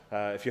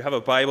If you have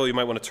a Bible, you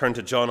might want to turn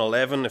to John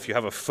 11. If you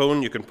have a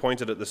phone, you can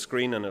point it at the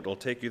screen and it'll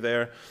take you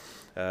there.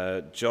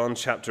 John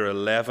chapter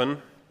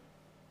 11.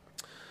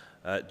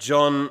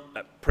 John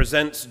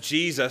presents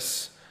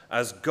Jesus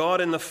as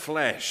God in the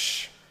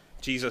flesh.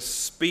 Jesus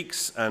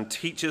speaks and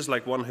teaches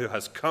like one who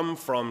has come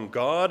from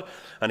God,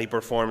 and he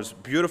performs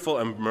beautiful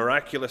and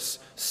miraculous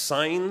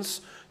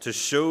signs to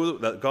show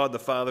that God the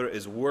Father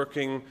is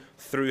working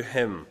through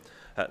him.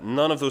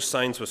 None of those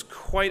signs was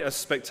quite as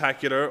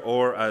spectacular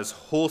or as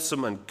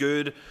wholesome and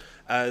good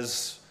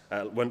as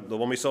the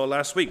one we saw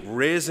last week,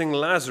 raising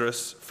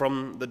Lazarus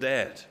from the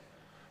dead.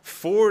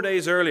 4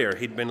 days earlier,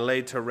 he'd been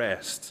laid to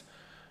rest.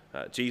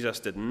 Jesus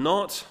did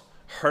not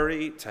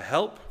hurry to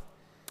help,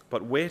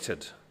 but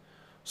waited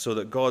so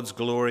that God's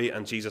glory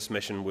and Jesus'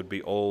 mission would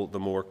be all the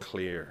more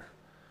clear.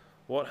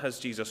 What has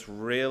Jesus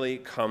really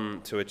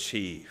come to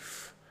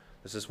achieve?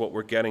 This is what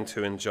we're getting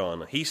to in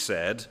John. He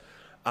said,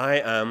 "I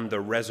am the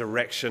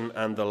resurrection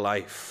and the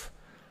life.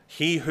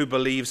 He who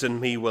believes in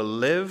me will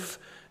live,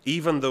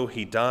 even though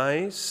he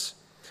dies,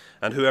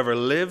 and whoever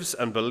lives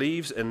and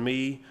believes in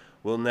me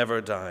will never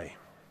die."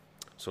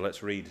 So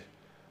let's read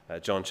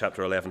John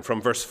chapter 11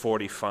 from verse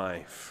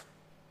 45.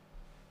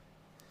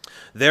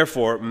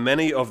 Therefore,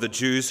 many of the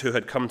Jews who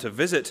had come to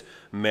visit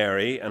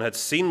Mary and had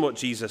seen what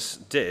Jesus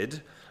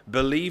did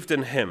believed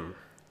in him.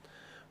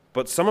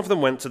 But some of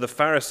them went to the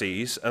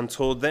Pharisees and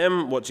told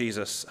them what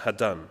Jesus had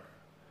done.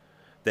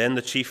 Then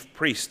the chief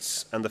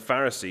priests and the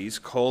Pharisees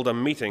called a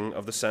meeting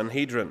of the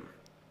Sanhedrin.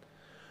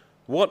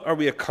 "What are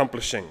we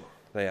accomplishing?"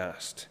 they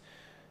asked.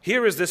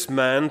 "Here is this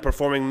man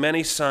performing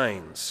many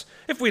signs.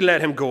 If we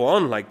let him go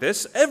on like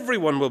this,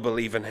 everyone will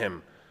believe in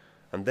him.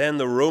 And then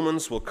the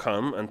Romans will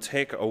come and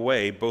take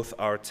away both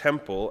our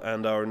temple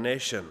and our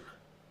nation."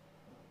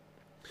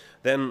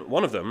 Then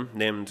one of them,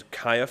 named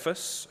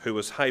Caiaphas, who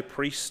was high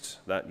priest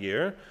that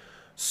year,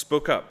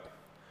 spoke up.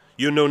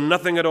 "You know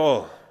nothing at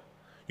all.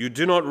 You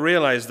do not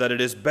realize that it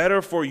is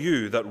better for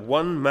you that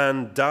one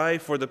man die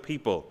for the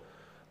people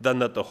than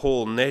that the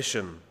whole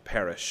nation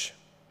perish."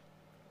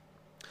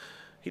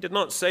 He did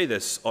not say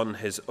this on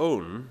his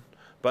own,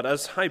 but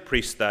as high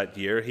priest that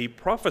year, he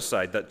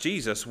prophesied that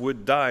Jesus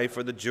would die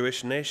for the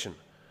Jewish nation,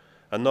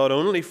 and not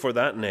only for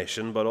that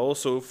nation, but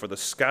also for the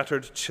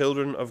scattered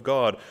children of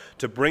God,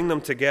 to bring them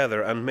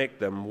together and make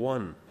them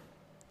one.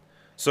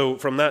 So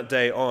from that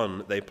day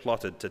on, they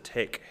plotted to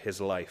take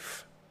his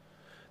life.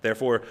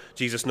 Therefore,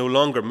 Jesus no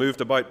longer moved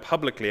about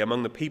publicly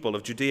among the people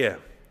of Judea.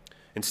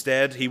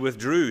 Instead, he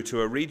withdrew to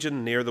a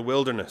region near the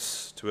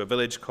wilderness, to a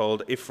village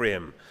called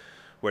Ephraim,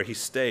 where he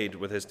stayed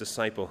with his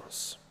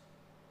disciples.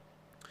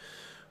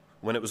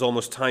 When it was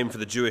almost time for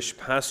the Jewish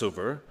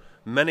Passover,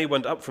 many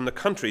went up from the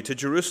country to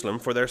Jerusalem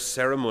for their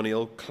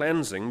ceremonial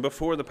cleansing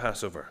before the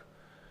Passover.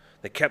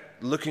 They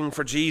kept looking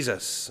for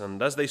Jesus,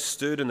 and as they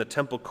stood in the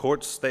temple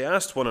courts, they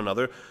asked one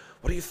another,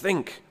 "What do you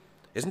think?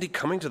 Isn't he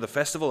coming to the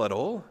festival at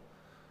all?"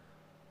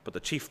 But the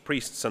chief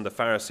priests and the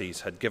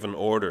Pharisees had given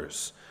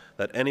orders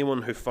that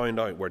anyone who found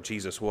out where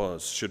Jesus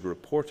was should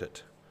report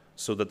it,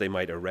 so that they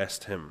might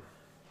arrest him.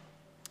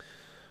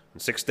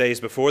 And 6 days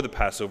before the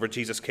Passover,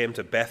 Jesus came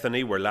to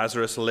Bethany, where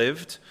Lazarus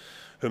lived,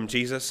 whom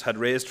Jesus had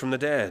raised from the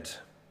dead.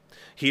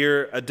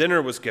 Here a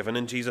dinner was given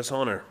in Jesus'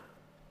 honor.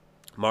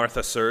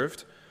 Martha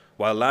served,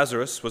 while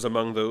Lazarus was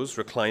among those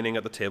reclining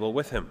at the table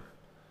with him.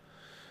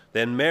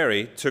 Then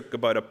Mary took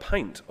about a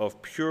pint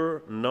of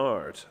pure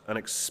nard, an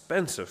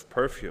expensive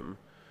perfume.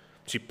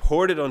 She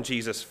poured it on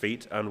Jesus'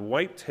 feet and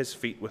wiped his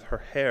feet with her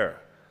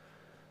hair.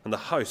 And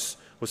the house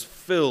was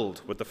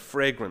filled with the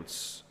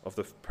fragrance of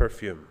the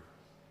perfume.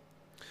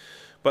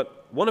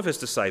 But one of his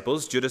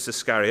disciples, Judas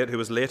Iscariot, who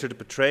was later to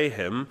betray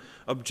him,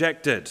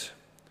 objected.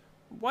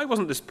 "Why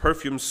wasn't this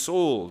perfume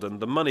sold and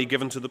the money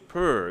given to the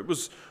poor? It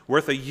was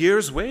worth a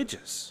year's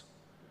wages."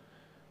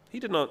 He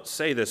did not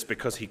say this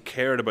because he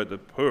cared about the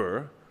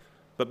poor,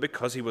 but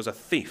because he was a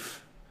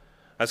thief.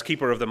 As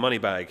keeper of the money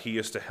bag, he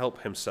used to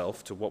help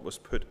himself to what was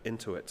put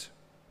into it.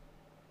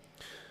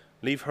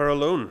 "Leave her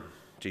alone,"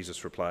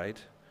 Jesus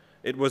replied.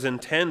 "It was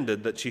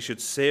intended that she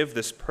should save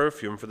this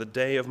perfume for the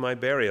day of my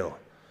burial.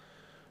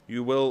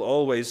 You will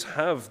always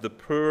have the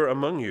poor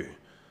among you,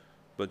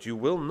 but you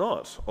will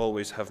not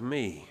always have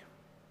me."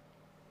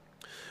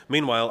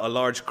 Meanwhile, a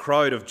large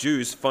crowd of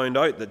Jews found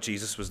out that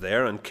Jesus was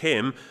there and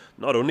came,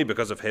 not only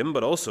because of him,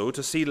 but also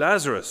to see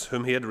Lazarus,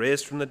 whom he had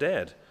raised from the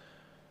dead.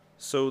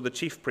 So the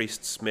chief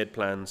priests made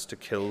plans to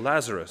kill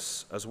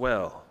Lazarus as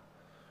well,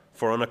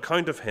 for on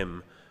account of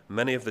him,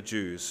 many of the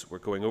Jews were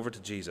going over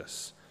to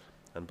Jesus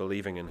and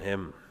believing in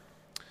him.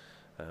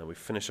 We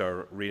finish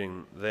our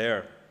reading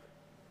there.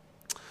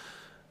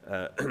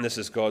 This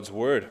is God's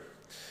word.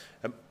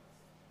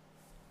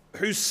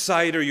 Whose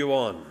side are you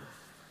on?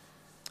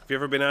 Have you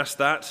ever been asked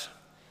that?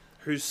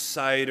 Whose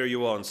side are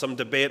you on? Some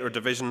debate or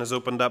division has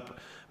opened up,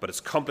 but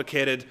it's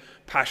complicated.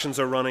 Passions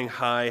are running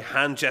high.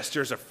 Hand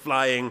gestures are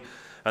flying,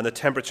 and the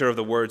temperature of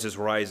the words is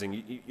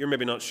rising. You're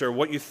maybe not sure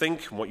what you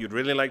think. What you'd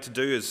really like to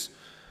do is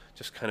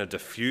just kind of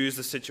diffuse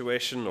the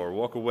situation or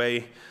walk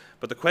away.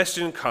 But the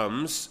question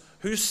comes,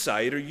 whose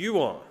side are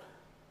you on?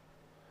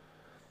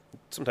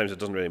 Sometimes it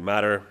doesn't really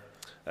matter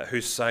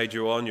whose side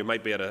you're on. You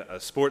might be at a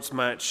sports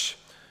match.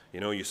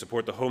 You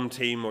support the home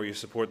team or you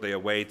support the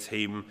away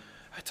team.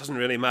 It doesn't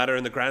really matter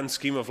in the grand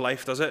scheme of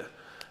life, does it?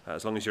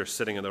 As long as you're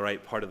sitting in the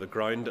right part of the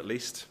ground, at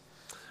least.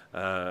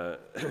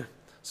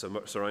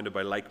 Surrounded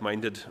by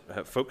like-minded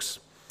folks.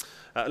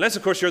 Unless,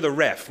 of course, you're the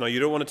ref. Now, you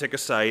don't want to take a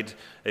side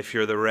if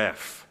you're the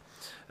ref.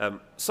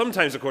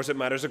 Sometimes, of course, it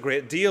matters a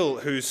great deal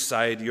whose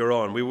side you're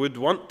on. We would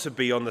want to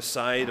be on the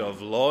side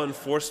of law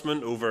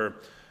enforcement over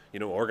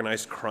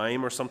organized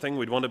crime or something.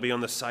 We'd want to be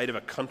on the side of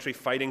a country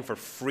fighting for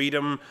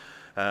freedom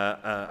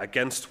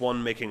against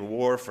one making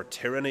war for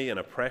tyranny and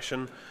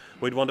oppression.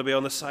 We'd want to be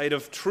on the side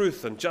of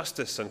truth and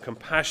justice and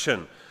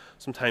compassion.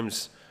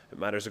 Sometimes it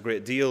matters a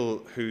great deal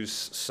whose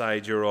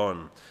side you're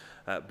on.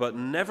 But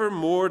never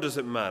more does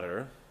it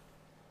matter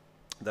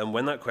than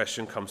when that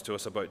question comes to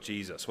us about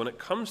Jesus. When it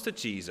comes to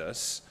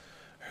Jesus,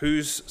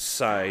 whose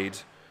side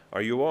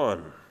are you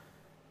on?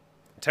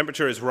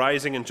 Temperature is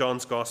rising in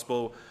John's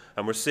Gospel,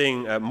 and we're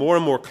seeing more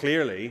and more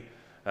clearly,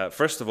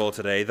 first of all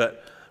today,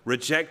 that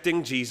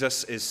rejecting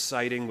Jesus is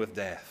siding with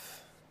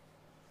death.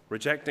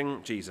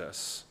 Rejecting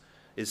Jesus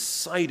is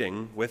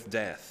siding with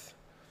death.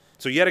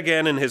 So yet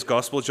again in his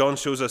Gospel, John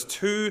shows us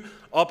two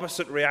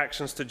opposite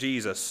reactions to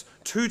Jesus,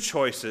 two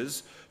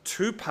choices,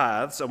 two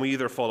paths, and we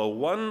either follow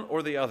one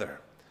or the other.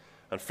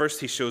 And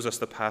first he shows us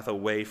the path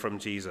away from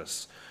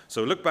Jesus.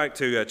 So look back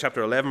to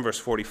chapter 11, verse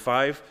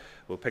 45.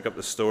 We'll pick up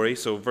the story.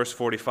 So verse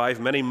 45,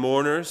 many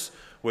mourners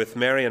with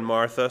Mary and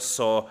Martha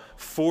saw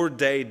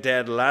 4-day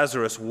dead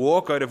Lazarus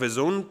walk out of his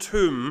own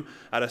tomb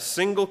at a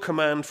single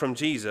command from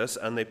Jesus,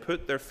 and they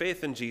put their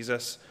faith in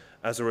Jesus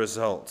as a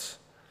result.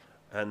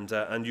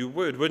 And you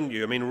would, wouldn't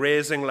you? I mean,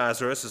 raising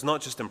Lazarus is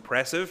not just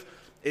impressive,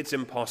 it's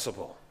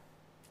impossible.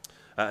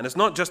 And it's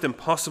not just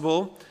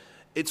impossible,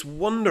 it's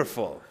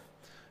wonderful.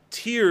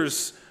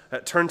 Tears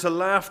turn to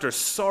laughter,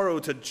 sorrow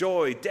to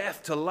joy,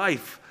 death to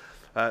life.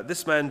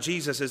 This man,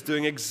 Jesus, is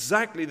doing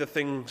exactly the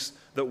things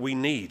that we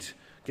need,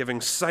 giving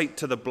sight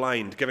to the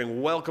blind,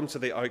 giving welcome to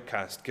the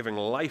outcast, giving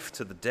life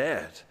to the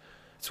dead.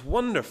 It's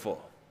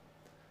wonderful.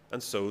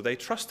 And so they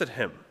trusted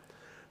him.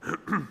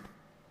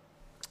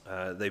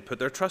 They put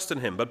their trust in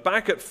him. But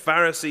back at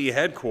Pharisee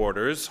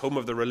headquarters, home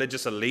of the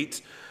religious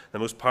elite, the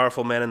most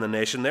powerful men in the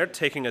nation, they're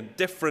taking a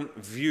different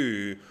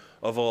view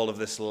of all of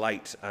this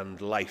light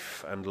and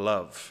life and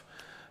love.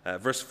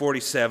 Verse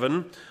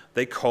 47,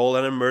 they call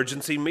an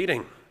emergency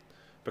meeting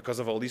because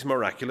of all these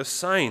miraculous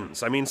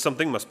signs. I mean,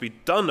 something must be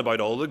done about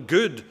all the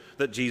good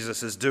that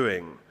Jesus is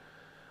doing.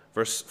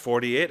 Verse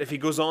 48, if he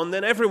goes on,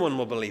 then everyone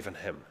will believe in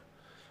him.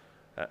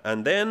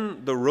 And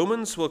then the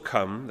Romans will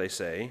come, they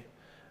say,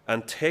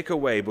 and take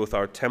away both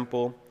our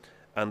temple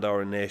and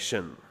our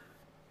nation.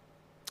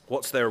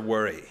 What's their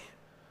worry?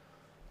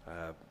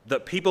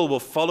 That people will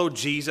follow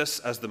Jesus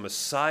as the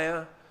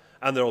Messiah,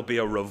 and there will be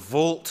a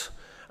revolt,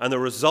 and the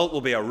result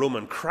will be a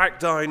Roman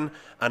crackdown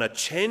and a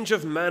change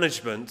of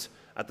management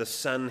at the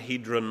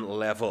Sanhedrin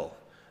level.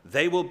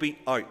 They will be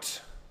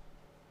out.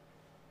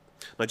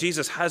 Now,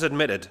 Jesus has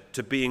admitted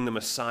to being the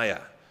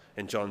Messiah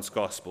in John's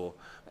Gospel,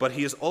 but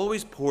he has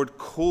always poured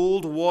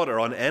cold water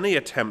on any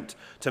attempt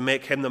to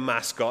make him the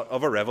mascot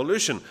of a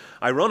revolution.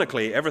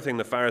 Ironically, everything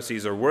the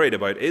Pharisees are worried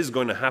about is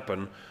going to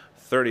happen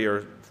 30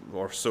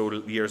 or so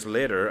years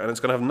later, and it's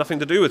going to have nothing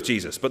to do with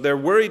Jesus. But they're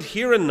worried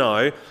here and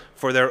now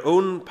for their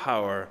own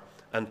power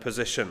and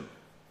position.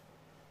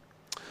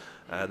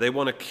 They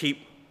want to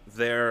keep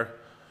their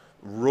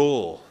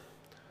role.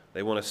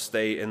 They want to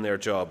stay in their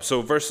job.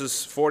 So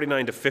verses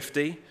 49 to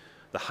 50,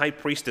 the high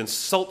priest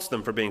insults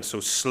them for being so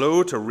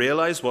slow to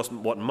realize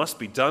what must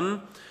be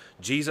done.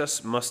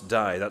 Jesus must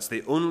die. That's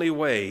the only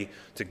way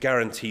to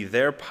guarantee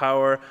their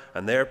power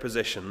and their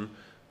position.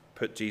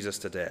 Put Jesus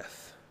to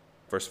death.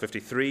 Verse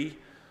 53,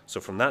 so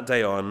from that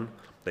day on,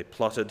 they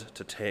plotted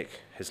to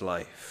take his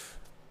life.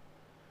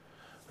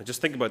 Now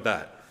just think about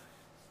that.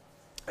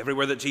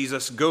 Everywhere that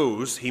Jesus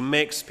goes, he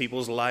makes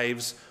people's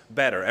lives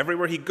better.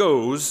 Everywhere he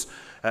goes,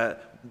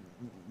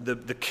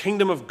 the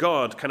kingdom of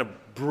God kind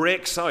of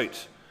breaks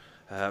out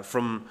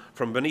from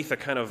beneath a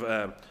kind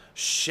of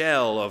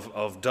shell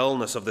of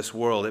dullness of this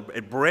world.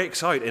 It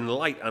breaks out in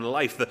light and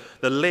life.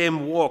 The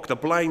lame walk, the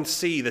blind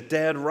see, the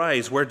dead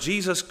rise. Where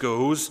Jesus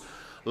goes,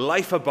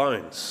 life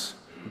abounds.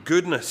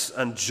 Goodness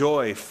and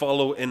joy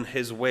follow in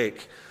his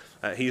wake.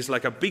 He's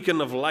like a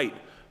beacon of light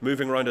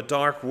moving around a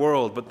dark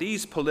world, but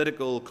these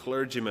political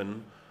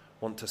clergymen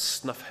want to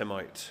snuff him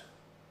out.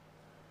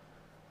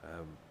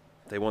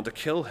 They want to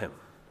kill him.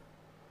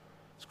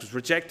 Because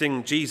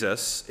rejecting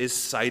Jesus is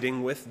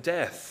siding with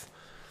death.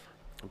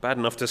 Bad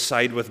enough to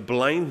side with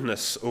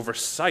blindness over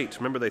sight.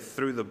 Remember, they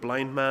threw the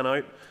blind man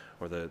out,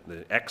 or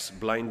the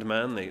ex-blind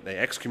man. They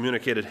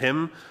excommunicated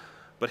him.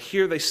 But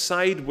here they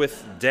side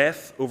with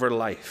death over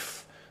life.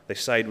 They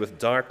side with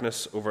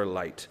darkness over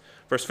light.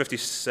 Verse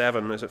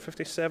 57, is it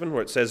 57,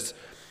 where it says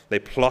they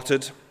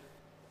plotted?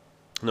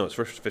 No, it's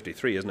verse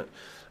 53, isn't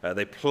it?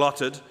 They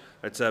plotted.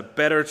 It's a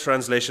better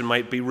translation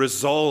might be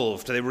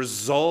resolved. They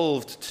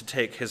resolved to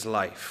take his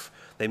life.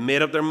 They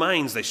made up their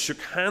minds. They shook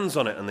hands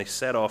on it, and they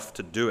set off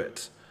to do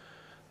it.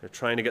 They're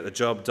trying to get the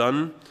job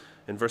done.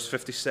 In verse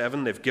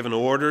 57, they've given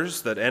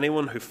orders that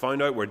anyone who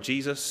found out where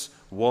Jesus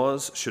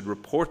was should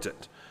report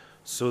it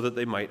so that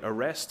they might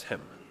arrest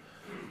him.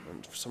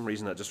 And for some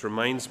reason that just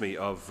reminds me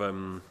of,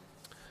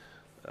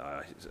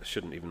 I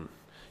shouldn't even,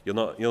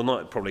 you'll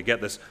not probably get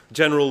this,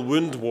 General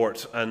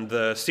Woundwort and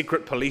the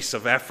secret police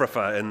of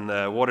Ephrathah in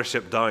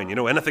Watership Down. You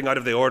know, anything out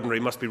of the ordinary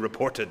must be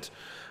reported.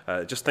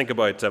 Just think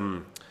about,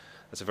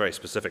 that's a very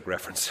specific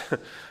reference.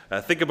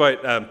 Think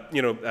about,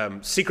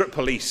 secret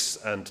police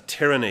and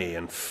tyranny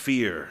and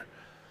fear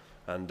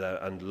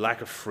and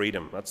lack of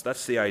freedom.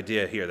 That's the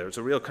idea here. There's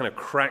a real kind of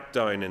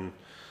crackdown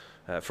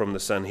from the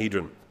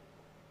Sanhedrin.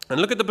 And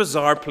look at the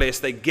bizarre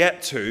place they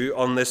get to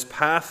on this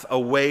path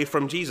away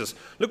from Jesus.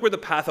 Look where the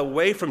path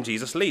away from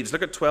Jesus leads.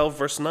 Look at 12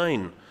 verse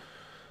 9.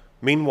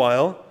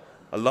 Meanwhile,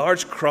 a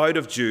large crowd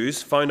of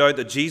Jews found out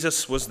that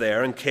Jesus was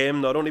there and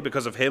came not only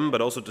because of him,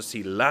 but also to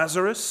see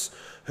Lazarus,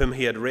 whom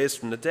he had raised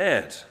from the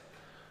dead.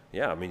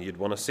 Yeah, I mean, you'd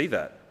want to see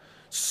that.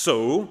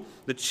 So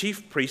the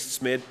chief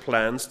priests made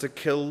plans to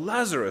kill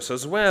Lazarus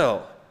as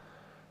well,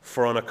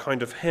 for on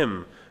account of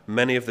him,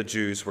 many of the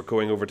Jews were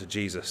going over to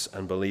Jesus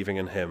and believing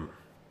in him.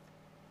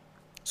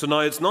 So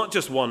now it's not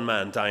just one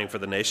man dying for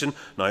the nation,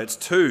 now it's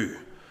two.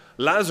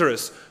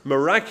 Lazarus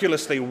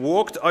miraculously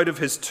walked out of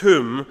his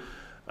tomb,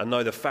 and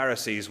now the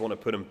Pharisees want to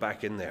put him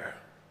back in there.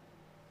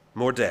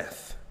 More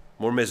death,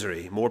 more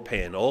misery, more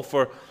pain, all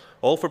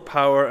for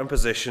power and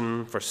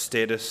position, for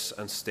status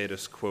and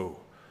status quo.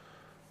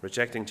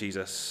 Rejecting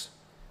Jesus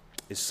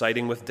is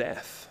siding with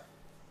death.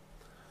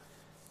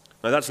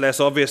 Now that's less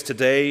obvious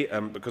today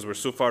because we're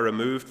so far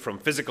removed from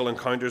physical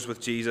encounters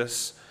with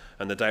Jesus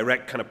and the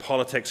direct kind of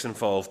politics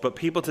involved. But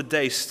people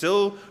today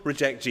still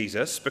reject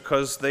Jesus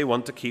because they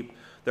want to keep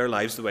their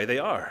lives the way they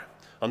are,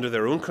 under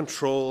their own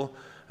control,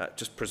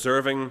 just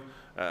preserving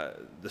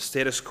the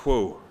status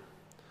quo.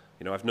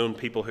 You know, I've known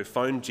people who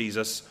found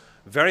Jesus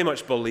very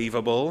much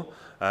believable,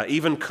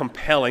 even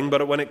compelling,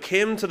 but when it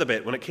came to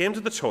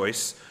the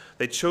choice,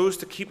 they chose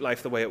to keep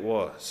life the way it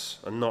was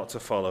and not to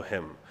follow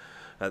him.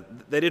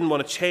 They didn't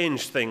want to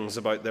change things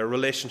about their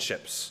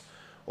relationships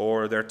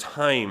or their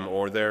time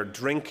or their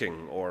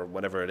drinking or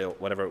whatever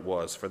it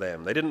was for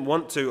them. They didn't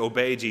want to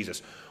obey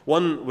Jesus.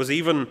 One was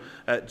even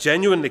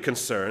genuinely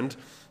concerned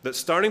that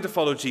starting to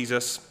follow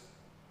Jesus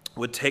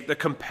would take the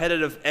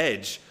competitive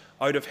edge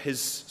out of his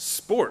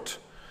sport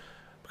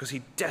because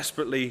he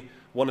desperately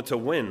wanted to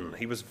win.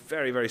 He was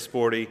very, very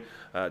sporty,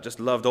 just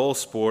loved all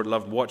sport,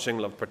 loved watching,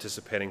 loved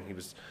participating. He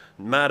was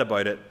mad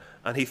about it,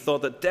 and he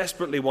thought that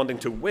desperately wanting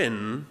to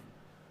win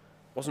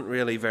wasn't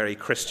really very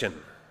Christian.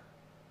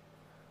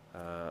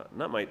 And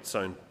that might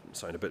sound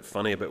a bit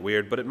funny, a bit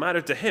weird, but it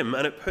mattered to him,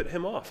 and it put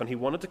him off, and he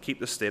wanted to keep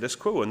the status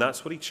quo, and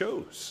that's what he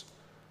chose.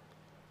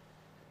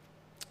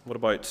 What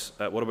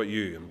about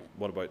you, and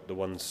what about the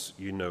ones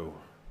you know?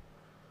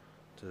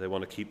 Do they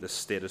want to keep the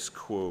status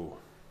quo?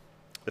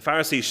 The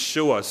Pharisees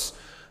show us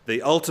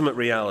the ultimate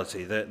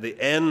reality, the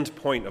end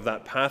point of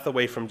that path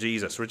away from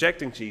Jesus.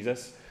 Rejecting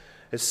Jesus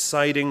is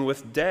siding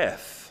with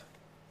death.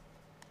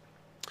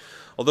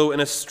 Although in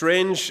a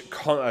strange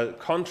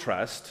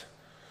contrast,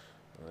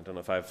 I don't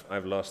know if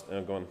I've lost,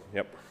 go on,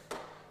 yep.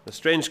 The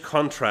strange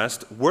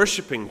contrast,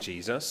 worshipping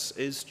Jesus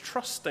is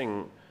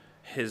trusting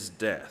his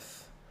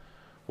death.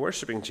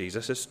 Worshipping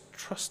Jesus is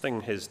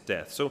trusting his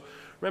death. So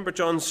remember,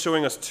 John's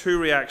showing us two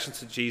reactions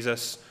to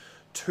Jesus,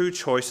 two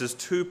choices,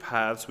 two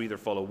paths. We either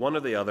follow one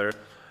or the other.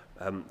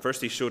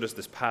 First, he showed us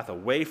this path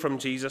away from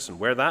Jesus, and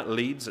where that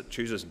leads, it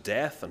chooses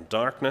death and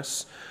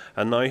darkness.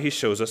 And now he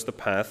shows us the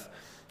path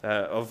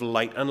of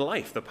light and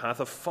life, the path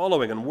of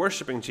following and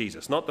worshiping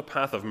Jesus, not the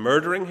path of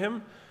murdering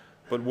him,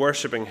 but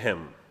worshiping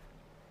him.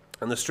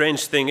 And the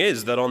strange thing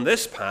is that on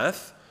this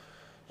path,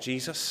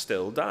 Jesus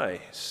still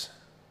dies.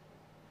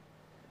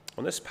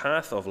 On this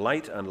path of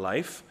light and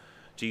life,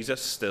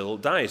 Jesus still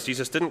dies.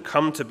 Jesus didn't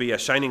come to be a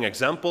shining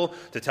example,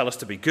 to tell us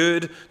to be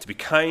good, to be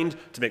kind,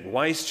 to make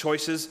wise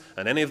choices,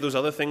 and any of those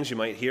other things you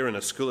might hear in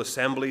a school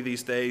assembly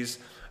these days.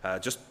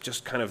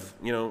 Just kind of,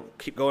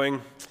 keep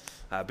going,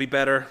 be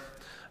better.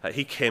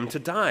 He came to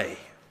die.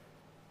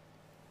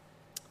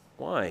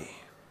 Why?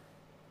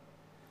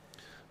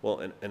 Well,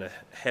 in a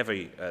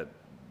heavy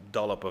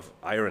dollop of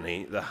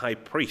irony, the high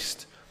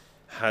priest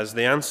has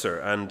the answer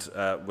and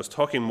was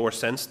talking more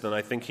sense than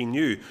I think he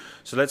knew.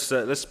 So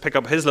let's pick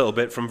up his little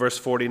bit from verse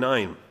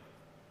 49.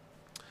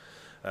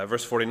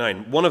 Verse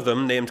 49, one of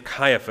them, named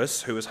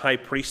Caiaphas, who was high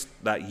priest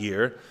that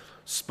year,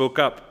 spoke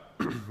up,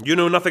 "You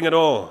know nothing at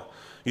all.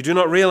 You do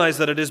not realize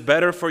that it is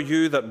better for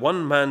you that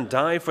one man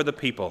die for the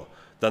people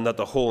than that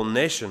the whole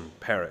nation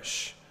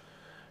perish."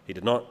 He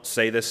did not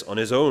say this on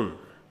his own,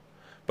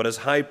 but as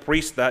high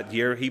priest that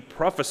year, he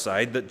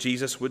prophesied that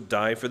Jesus would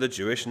die for the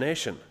Jewish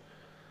nation.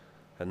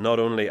 And not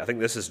only, I think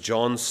this is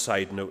John's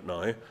side note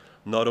now,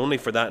 not only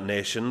for that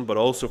nation, but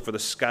also for the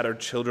scattered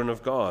children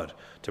of God,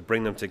 to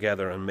bring them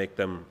together and make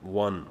them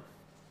one.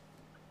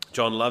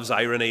 John loves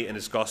irony in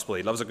his gospel.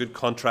 He loves a good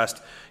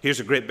contrast. Here's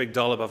a great big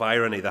dollop of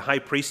irony. The high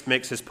priest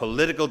makes his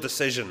political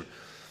decision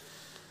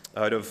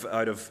out of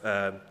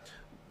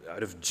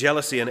out of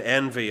jealousy and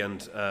envy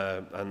and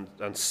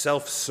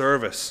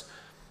self-service.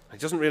 He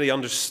doesn't really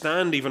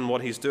understand even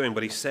what he's doing,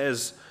 but he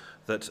says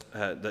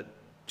that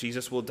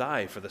Jesus will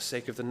die for the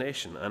sake of the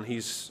nation, and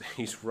he's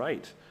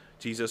right.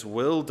 Jesus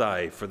will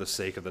die for the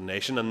sake of the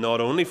nation, and not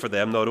only for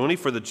them, not only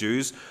for the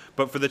Jews,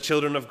 but for the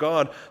children of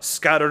God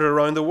scattered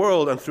around the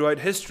world and throughout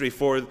history,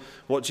 for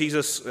what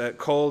Jesus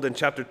called in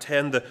chapter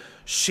 10 the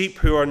sheep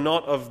who are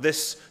not of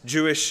this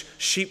Jewish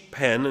sheep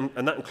pen,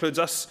 and that includes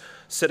us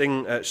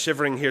sitting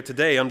shivering here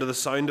today under the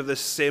sound of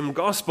this same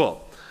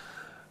gospel.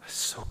 It's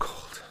so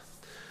cold.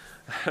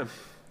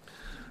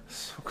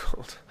 So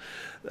cold.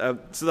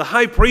 So the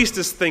high priest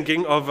is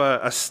thinking of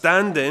a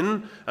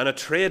stand-in and a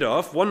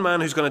trade-off, one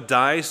man who's going to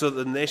die so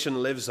that the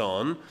nation lives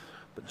on.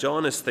 But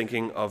John is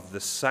thinking of the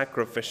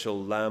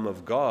sacrificial Lamb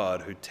of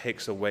God who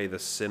takes away the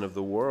sin of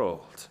the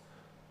world,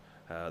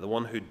 the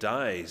one who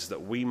dies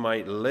that we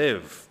might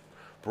live,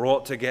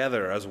 brought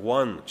together as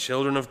one,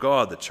 children of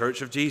God, the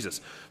church of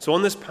Jesus. So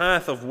on this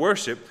path of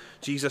worship,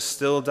 Jesus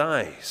still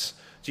dies.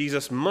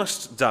 Jesus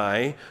must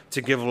die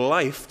to give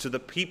life to the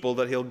people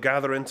that he'll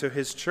gather into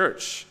his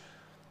church.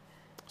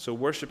 So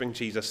worshiping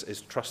Jesus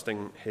is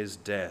trusting his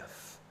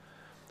death.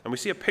 And we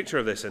see a picture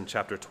of this in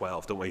chapter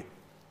 12, don't we?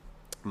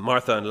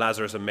 Martha and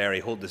Lazarus and Mary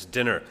hold this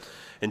dinner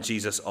in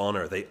Jesus'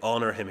 honor. They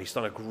honor him. He's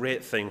done a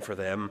great thing for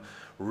them,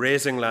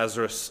 raising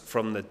Lazarus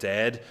from the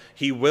dead.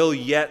 He will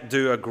yet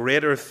do a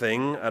greater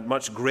thing at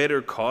much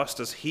greater cost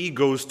as he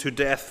goes to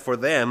death for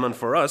them and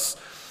for us.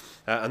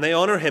 And they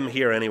honor him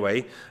here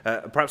anyway,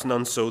 perhaps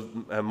none so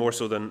more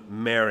so than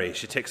Mary.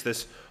 She takes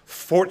this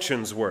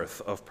fortune's worth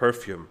of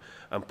perfume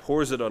and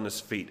pours it on his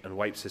feet and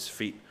wipes his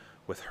feet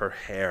with her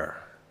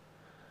hair.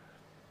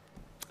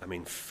 I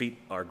mean, feet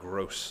are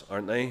gross,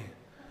 aren't they?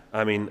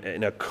 I mean,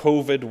 in a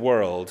COVID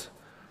world,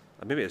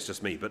 maybe it's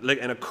just me, but like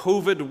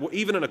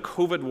even in a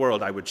COVID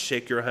world, I would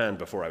shake your hand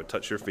before I would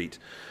touch your feet.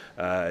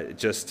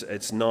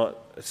 It's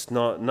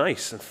not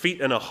nice. And feet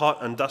in a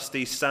hot and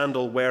dusty,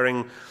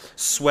 sandal-wearing,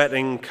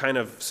 sweating kind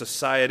of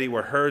society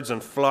where herds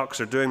and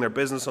flocks are doing their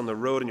business on the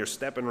road and you're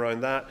stepping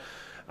around that.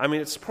 I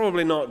mean, it's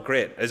probably not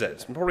great, is it?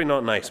 It's probably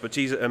not nice. But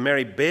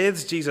Mary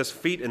bathes Jesus'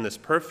 feet in this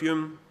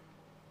perfume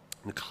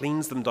and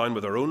cleans them down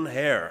with her own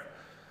hair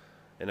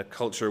in a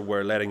culture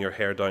where letting your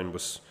hair down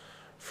was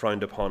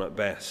frowned upon at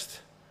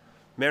best.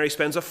 Mary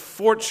spends a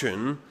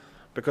fortune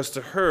because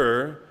to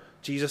her,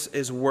 Jesus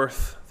is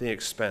worth the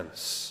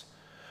expense.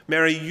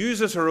 Mary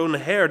uses her own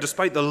hair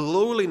despite the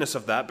lowliness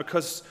of that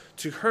because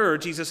to her,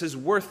 Jesus is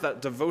worth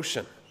that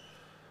devotion.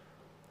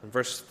 In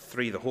verse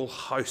 3, the whole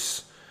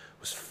house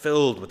was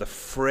filled with the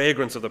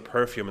fragrance of the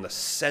perfume and the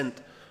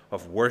scent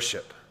of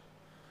worship.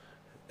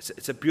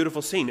 It's a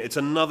beautiful scene. It's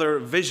another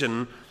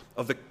vision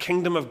of the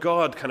kingdom of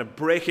God kind of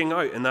breaking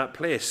out in that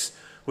place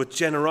with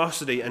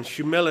generosity and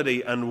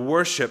humility and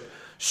worship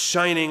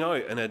shining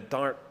out in a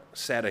dark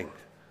setting.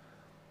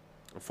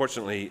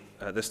 Unfortunately,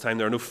 this time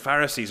there are no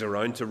Pharisees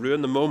around to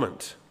ruin the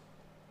moment.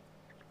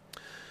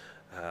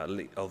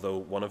 Although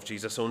one of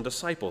Jesus' own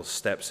disciples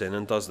steps in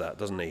and does that,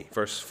 doesn't he?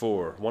 Verse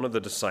 4, one of the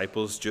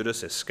disciples,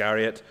 Judas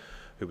Iscariot,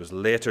 who was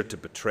later to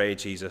betray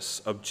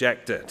Jesus,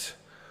 objected.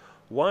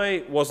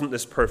 Why wasn't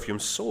this perfume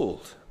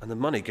sold and the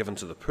money given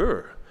to the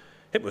poor?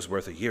 It was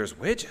worth a year's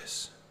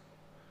wages.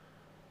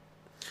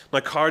 Now,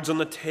 cards on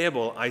the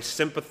table, I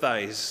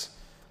sympathize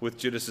with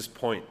Judas's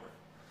point.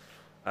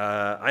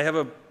 I have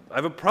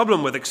a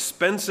problem with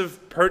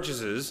expensive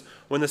purchases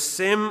when the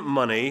same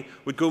money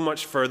would go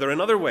much further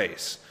in other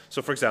ways.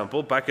 So, for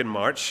example, back in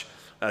March,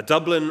 a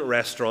Dublin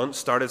restaurant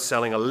started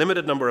selling a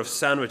limited number of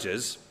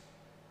sandwiches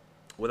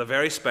with a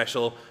very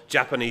special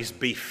Japanese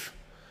beef.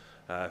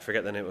 I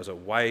forget the name, it was a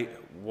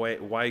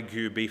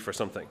Wagyu beef or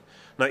something.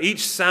 Now,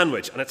 each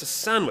sandwich, and it's a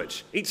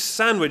sandwich, each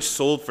sandwich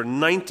sold for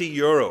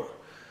 €90,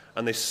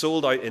 and they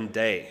sold out in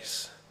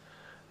days.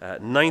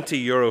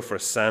 €90 for a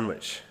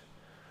sandwich.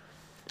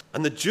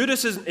 And the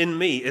Judas in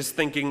me is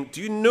thinking,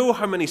 do you know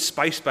how many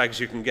spice bags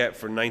you can get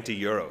for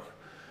 €90?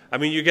 I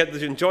mean, you get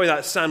to enjoy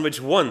that sandwich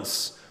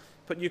once,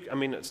 but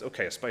it's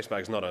okay, a spice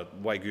bag's not a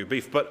Wagyu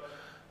beef, but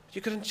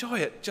you could enjoy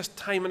it just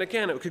time and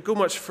again. It could go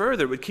much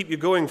further. It would keep you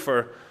going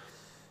for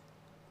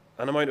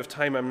an amount of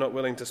time I'm not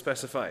willing to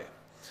specify.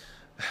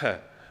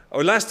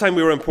 Last time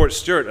we were in Port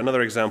Stewart,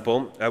 another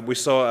example, we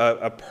saw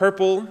a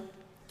purple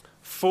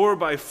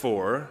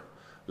 4x4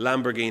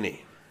 Lamborghini.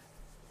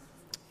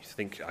 You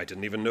think, I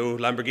didn't even know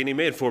Lamborghini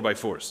made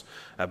 4x4s,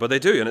 but they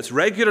do, and it's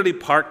regularly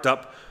parked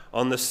up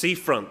on the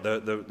seafront,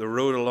 the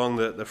road along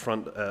the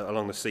front,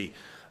 along the sea,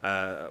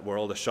 where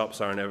all the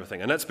shops are and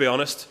everything. And let's be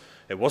honest,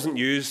 it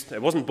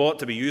wasn't bought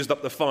to be used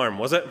up the farm,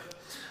 was it?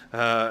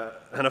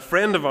 And a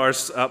friend of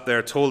ours up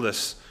there told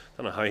us,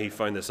 I don't know how he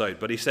found this out,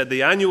 but he said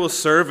the annual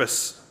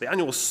service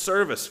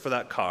for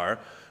that car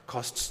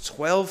costs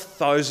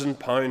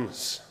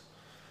 £12,000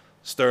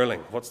 sterling.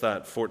 What's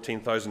that?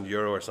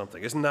 €14,000 or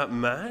something. Isn't that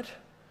mad?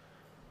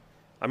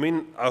 I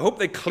mean, I hope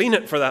they clean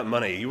it for that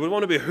money. You would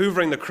want to be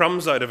hoovering the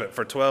crumbs out of it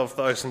for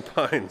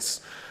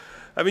 £12,000.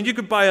 I mean, you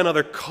could buy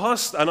another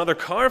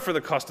car for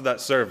the cost of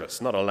that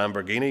service. Not a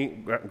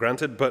Lamborghini,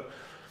 granted, but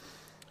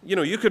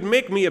You could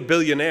make me a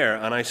billionaire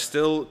and I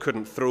still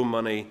couldn't throw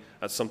money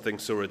at something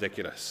so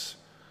ridiculous.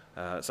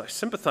 So I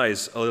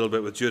sympathize a little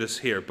bit with Judas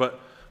here.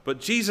 But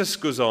Jesus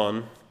goes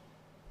on,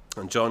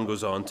 and John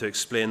goes on to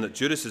explain that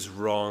Judas is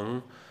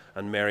wrong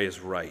and Mary is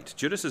right.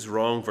 Judas is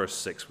wrong, verse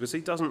 6, because he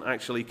doesn't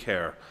actually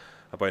care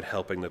about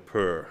helping the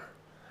poor.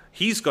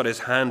 He's got his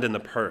hand in the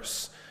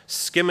purse,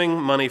 skimming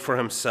money for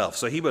himself.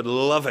 So he would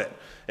love it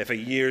if a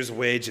year's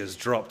wages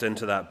dropped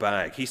into that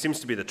bag. He seems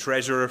to be the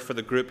treasurer for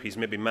the group. He's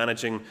maybe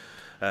managing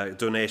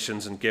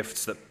donations and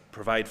gifts that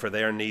provide for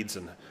their needs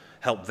and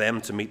help them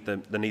to meet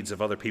the needs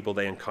of other people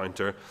they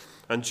encounter.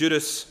 And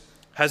Judas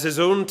has his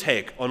own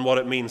take on what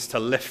it means to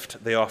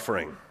lift the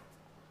offering.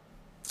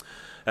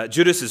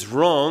 Judas is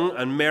wrong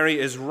and Mary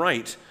is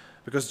right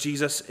because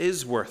Jesus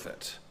is worth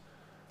it.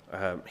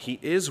 He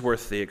is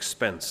worth the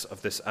expense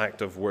of this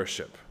act of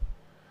worship.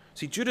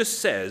 See, Judas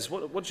says,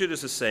 what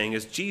Judas is saying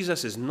is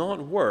Jesus is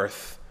not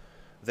worth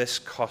this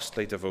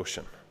costly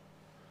devotion.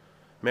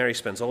 Mary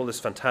spends all this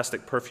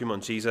fantastic perfume on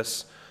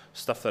Jesus,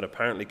 stuff that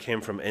apparently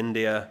came from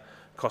India,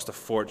 cost a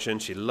fortune.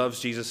 She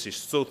loves Jesus. She's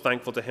so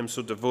thankful to him,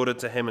 so devoted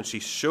to him, and she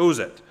shows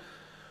it.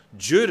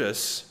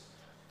 Judas,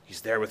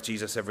 he's there with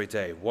Jesus every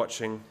day,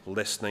 watching,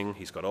 listening.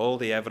 He's got all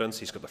the evidence.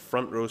 He's got the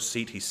front row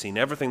seat. He's seen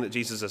everything that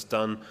Jesus has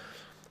done,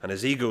 and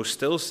his ego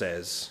still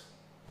says,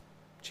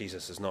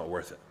 Jesus is not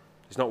worth it.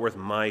 He's not worth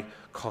my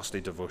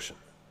costly devotion.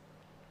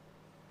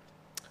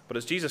 But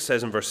as Jesus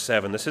says in verse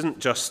 7, this isn't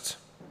just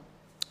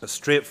a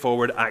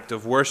straightforward act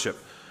of worship,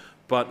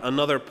 but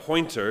another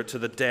pointer to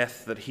the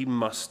death that he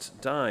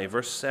must die.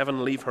 Verse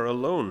 7, leave her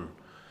alone.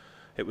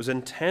 It was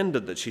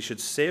intended that she should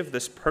save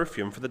this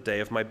perfume for the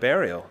day of my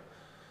burial.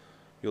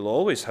 You'll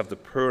always have the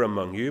poor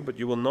among you, but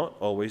you will not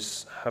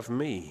always have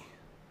me.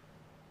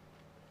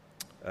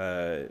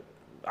 That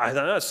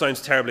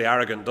sounds terribly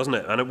arrogant, doesn't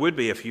it? And it would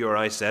be if you or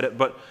I said it,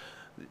 but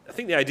I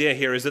think the idea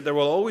here is that there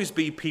will always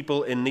be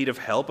people in need of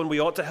help, and we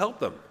ought to help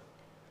them.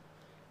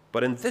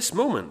 But in this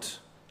moment,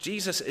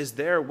 Jesus is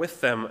there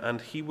with them,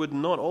 and he would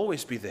not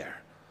always be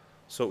there.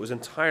 So it was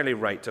entirely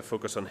right to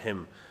focus on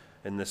him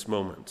in this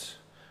moment.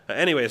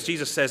 Anyway, as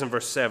Jesus says in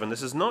verse 7,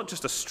 this is not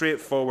just a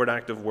straightforward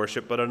act of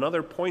worship, but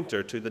another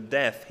pointer to the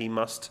death he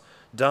must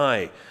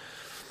die.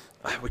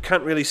 We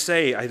can't really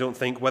say, I don't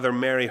think, whether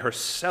Mary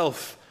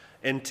herself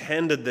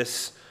intended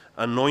this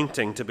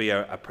anointing to be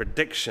a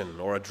prediction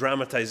or a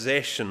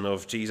dramatization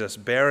of Jesus'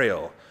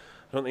 burial.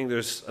 I don't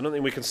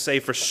think we can say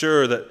for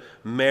sure that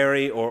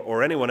Mary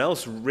or anyone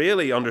else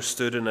really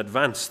understood in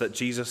advance that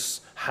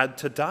Jesus had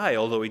to die,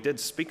 although he did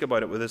speak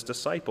about it with his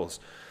disciples.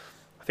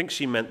 I think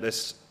she meant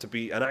this to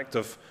be an act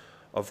of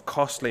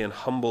costly and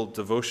humble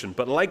devotion.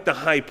 But like the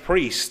high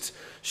priest,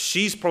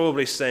 she's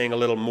probably saying a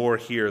little more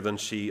here than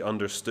she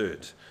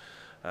understood.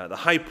 The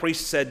high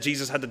priest said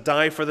Jesus had to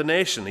die for the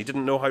nation. He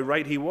didn't know how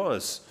right he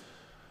was.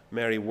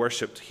 Mary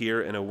worshipped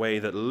here in a way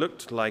that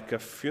looked like a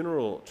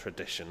funeral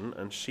tradition,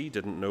 and she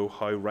didn't know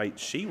how right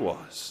she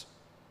was.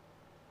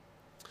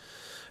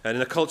 And in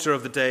the culture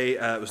of the day,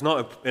 it was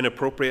not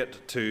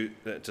inappropriate to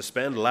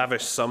spend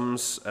lavish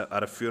sums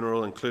at a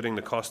funeral, including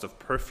the cost of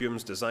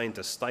perfumes designed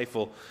to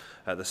stifle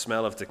the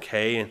smell of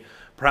decay. And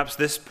perhaps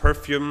this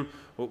perfume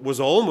was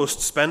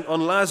almost spent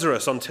on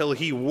Lazarus until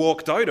he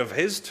walked out of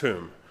his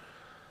tomb.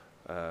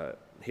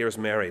 Here's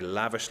Mary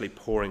lavishly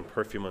pouring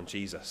perfume on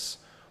Jesus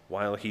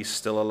while he's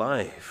still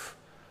alive.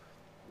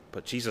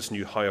 But Jesus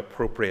knew how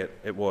appropriate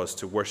it was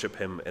to worship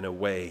him in a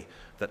way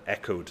that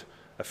echoed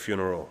a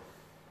funeral.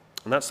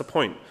 And that's the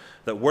point,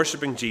 that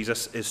worshiping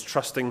Jesus is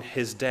trusting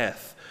his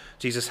death.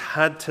 Jesus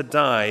had to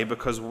die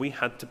because we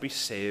had to be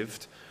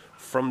saved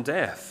from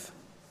death.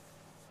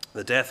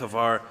 The death of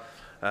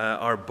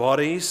our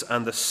bodies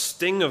and the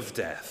sting of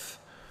death,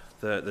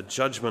 the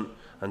judgment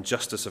and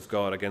justice of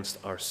God against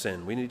our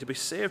sin. We need to be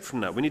saved from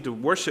that. We need to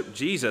worship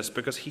Jesus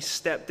because he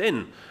stepped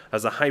in,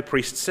 as the high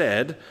priest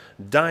said,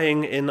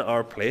 dying in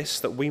our place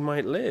that we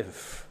might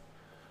live.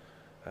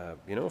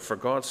 For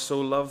God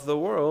so loved the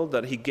world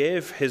that he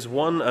gave his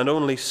one and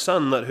only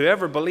Son, that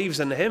whoever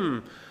believes in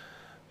him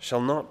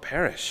shall not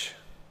perish,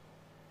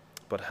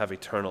 but have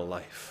eternal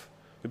life.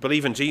 We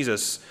believe in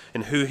Jesus,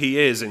 in who he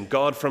is, in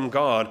God from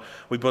God.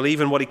 We believe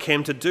in what he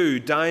came to do,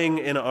 dying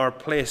in our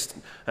place,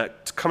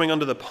 coming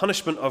under the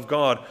punishment of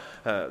God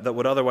that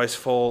would otherwise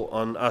fall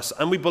on us.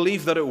 And we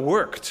believe that it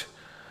worked,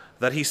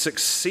 that he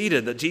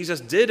succeeded, that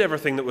Jesus did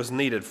everything that was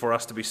needed for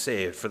us to be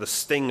saved, for the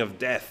sting of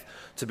death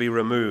to be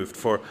removed,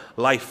 for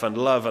life and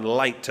love and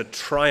light to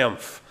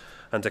triumph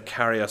and to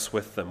carry us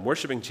with them.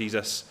 Worshipping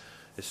Jesus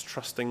is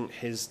trusting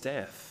his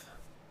death.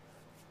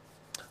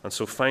 And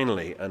so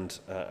finally, and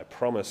I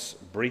promise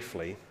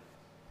briefly,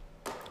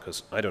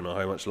 because I don't know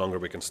how much longer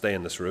we can stay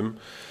in this room,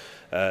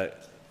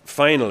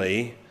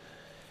 finally,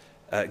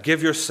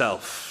 give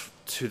yourself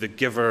to the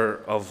giver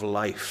of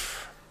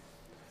life.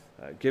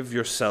 Give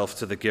yourself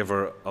to the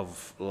giver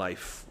of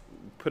life.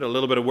 Put a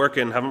little bit of work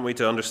in, haven't we,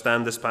 to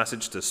understand this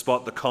passage, to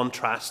spot the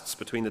contrasts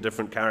between the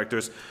different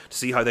characters, to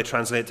see how they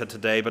translate to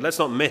today. But let's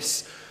not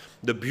miss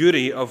the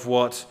beauty of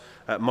what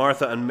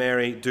Martha and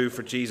Mary do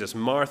for Jesus.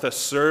 Martha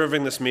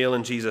serving this meal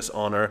in Jesus'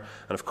 honor,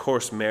 and of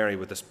course Mary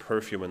with this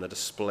perfume and the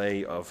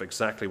display of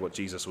exactly what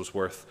Jesus was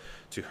worth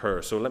to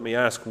her. So let me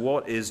ask,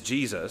 what is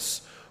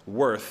Jesus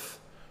worth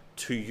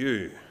to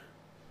you?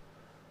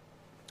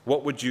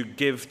 What would you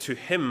give to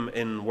him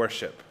in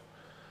worship?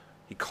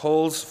 He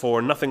calls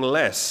for nothing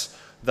less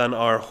than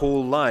our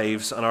whole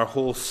lives and our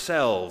whole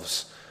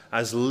selves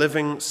as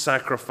living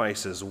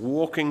sacrifices,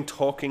 walking,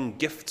 talking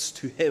gifts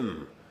to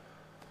him.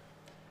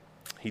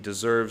 He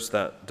deserves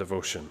that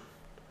devotion.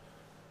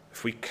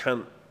 If we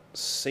can't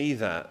see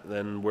that,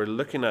 then we're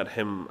looking at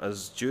him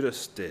as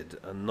Judas did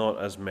and not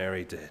as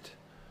Mary did.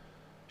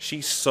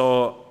 She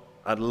saw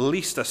at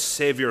least a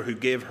Savior who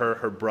gave her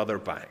her brother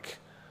back.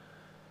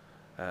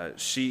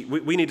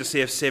 We need to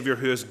see a Savior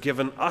who has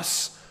given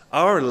us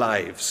our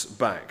lives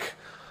back.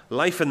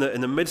 Life in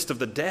the midst of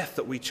the death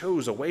that we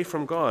chose away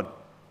from God.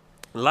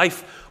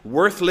 Life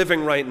worth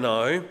living right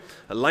now,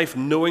 a life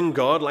knowing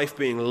God, life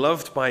being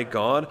loved by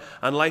God,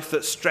 and life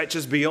that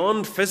stretches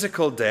beyond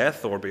physical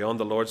death or beyond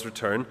the Lord's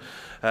return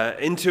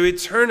into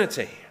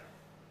eternity.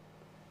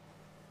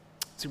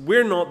 See,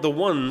 we're not the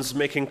ones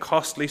making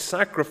costly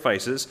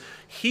sacrifices.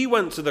 He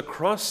went to the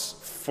cross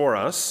for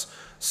us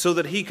so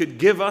that he could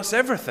give us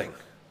everything.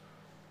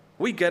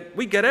 We get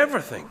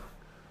everything.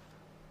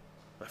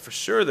 For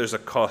sure there's a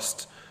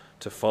cost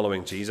to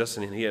following Jesus,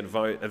 and he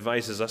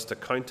advises us to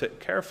count it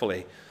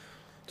carefully,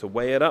 to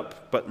weigh it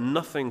up, but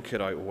nothing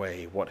could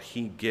outweigh what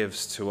he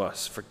gives to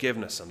us: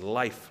 forgiveness and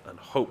life and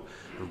hope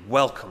and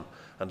welcome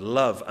and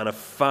love and a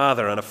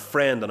father and a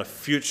friend and a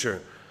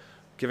future,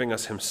 giving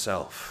us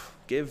himself.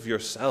 Give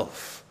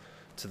yourself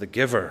to the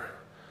giver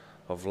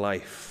of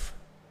life.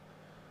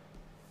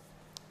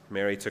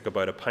 Mary took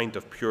about a pint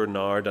of pure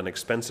nard, an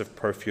expensive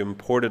perfume,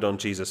 poured it on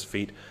Jesus'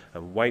 feet,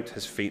 and wiped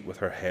his feet with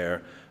her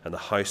hair, and the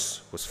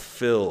house was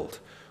filled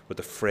with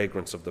the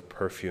fragrance of the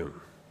perfume.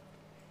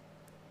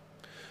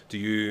 Do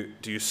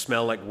you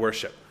smell like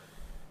worship?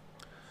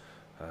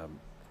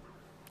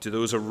 Do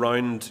those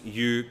around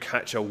you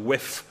catch a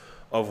whiff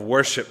of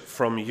worship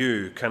from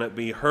you? Can it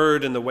be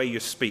heard in the way you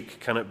speak?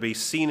 Can it be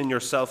seen in your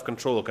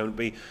self-control? Can it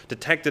be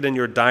detected in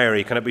your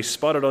diary? Can it be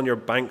spotted on your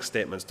bank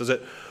statements? Does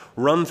it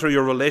run through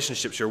your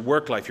relationships, your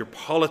work life, your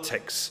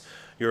politics,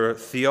 your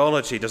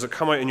theology? Does it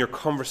come out in your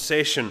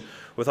conversation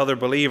with other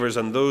believers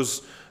and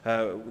those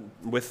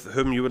with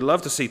whom you would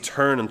love to see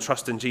turn and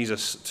trust in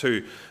Jesus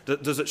too?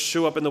 Does it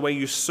show up in the way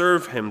you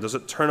serve him? Does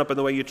it turn up in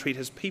the way you treat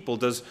his people?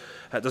 Does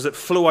it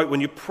flow out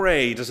when you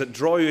pray? Does it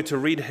draw you to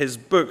read his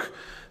book?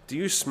 Do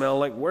you smell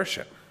like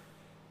worship?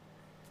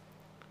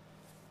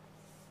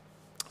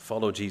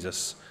 Follow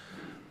Jesus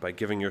by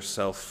giving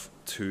yourself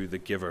to the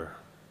giver.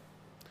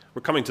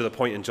 We're coming to the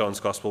point in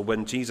John's Gospel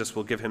when Jesus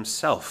will give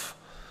himself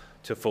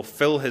to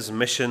fulfill his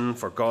mission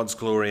for God's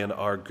glory and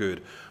our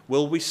good.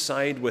 Will we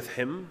side with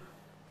him?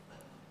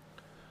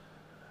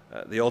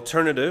 The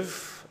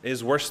alternative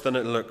is worse than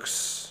it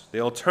looks. The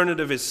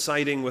alternative is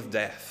siding with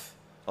death.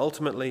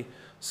 Ultimately,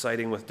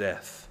 siding with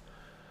death.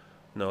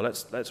 No,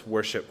 let's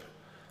worship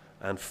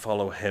and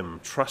follow him,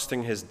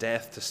 trusting his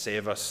death to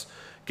save us,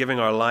 giving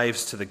our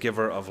lives to the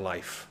giver of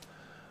life.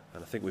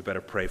 And I think we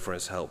better pray for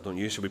his help, don't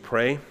you? Should we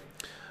pray?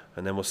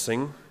 And then we'll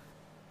sing.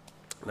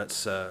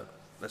 Let's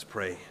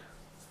pray.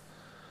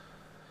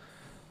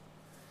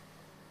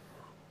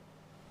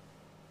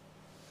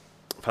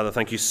 Father,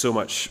 thank you so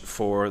much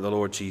for the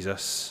Lord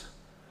Jesus.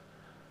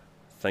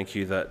 Thank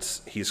you that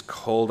he's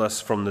called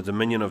us from the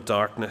dominion of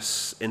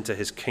darkness into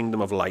his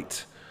kingdom of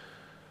light.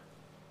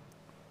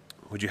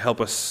 Would you help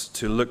us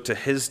to look to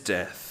his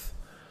death,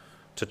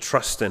 to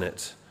trust in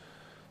it,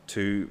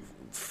 to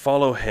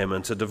follow him,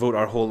 and to devote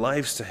our whole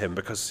lives to him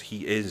because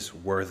he is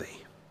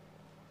worthy.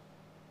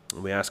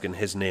 And we ask in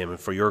his name and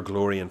for your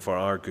glory and for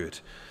our good.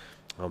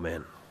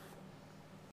 Amen.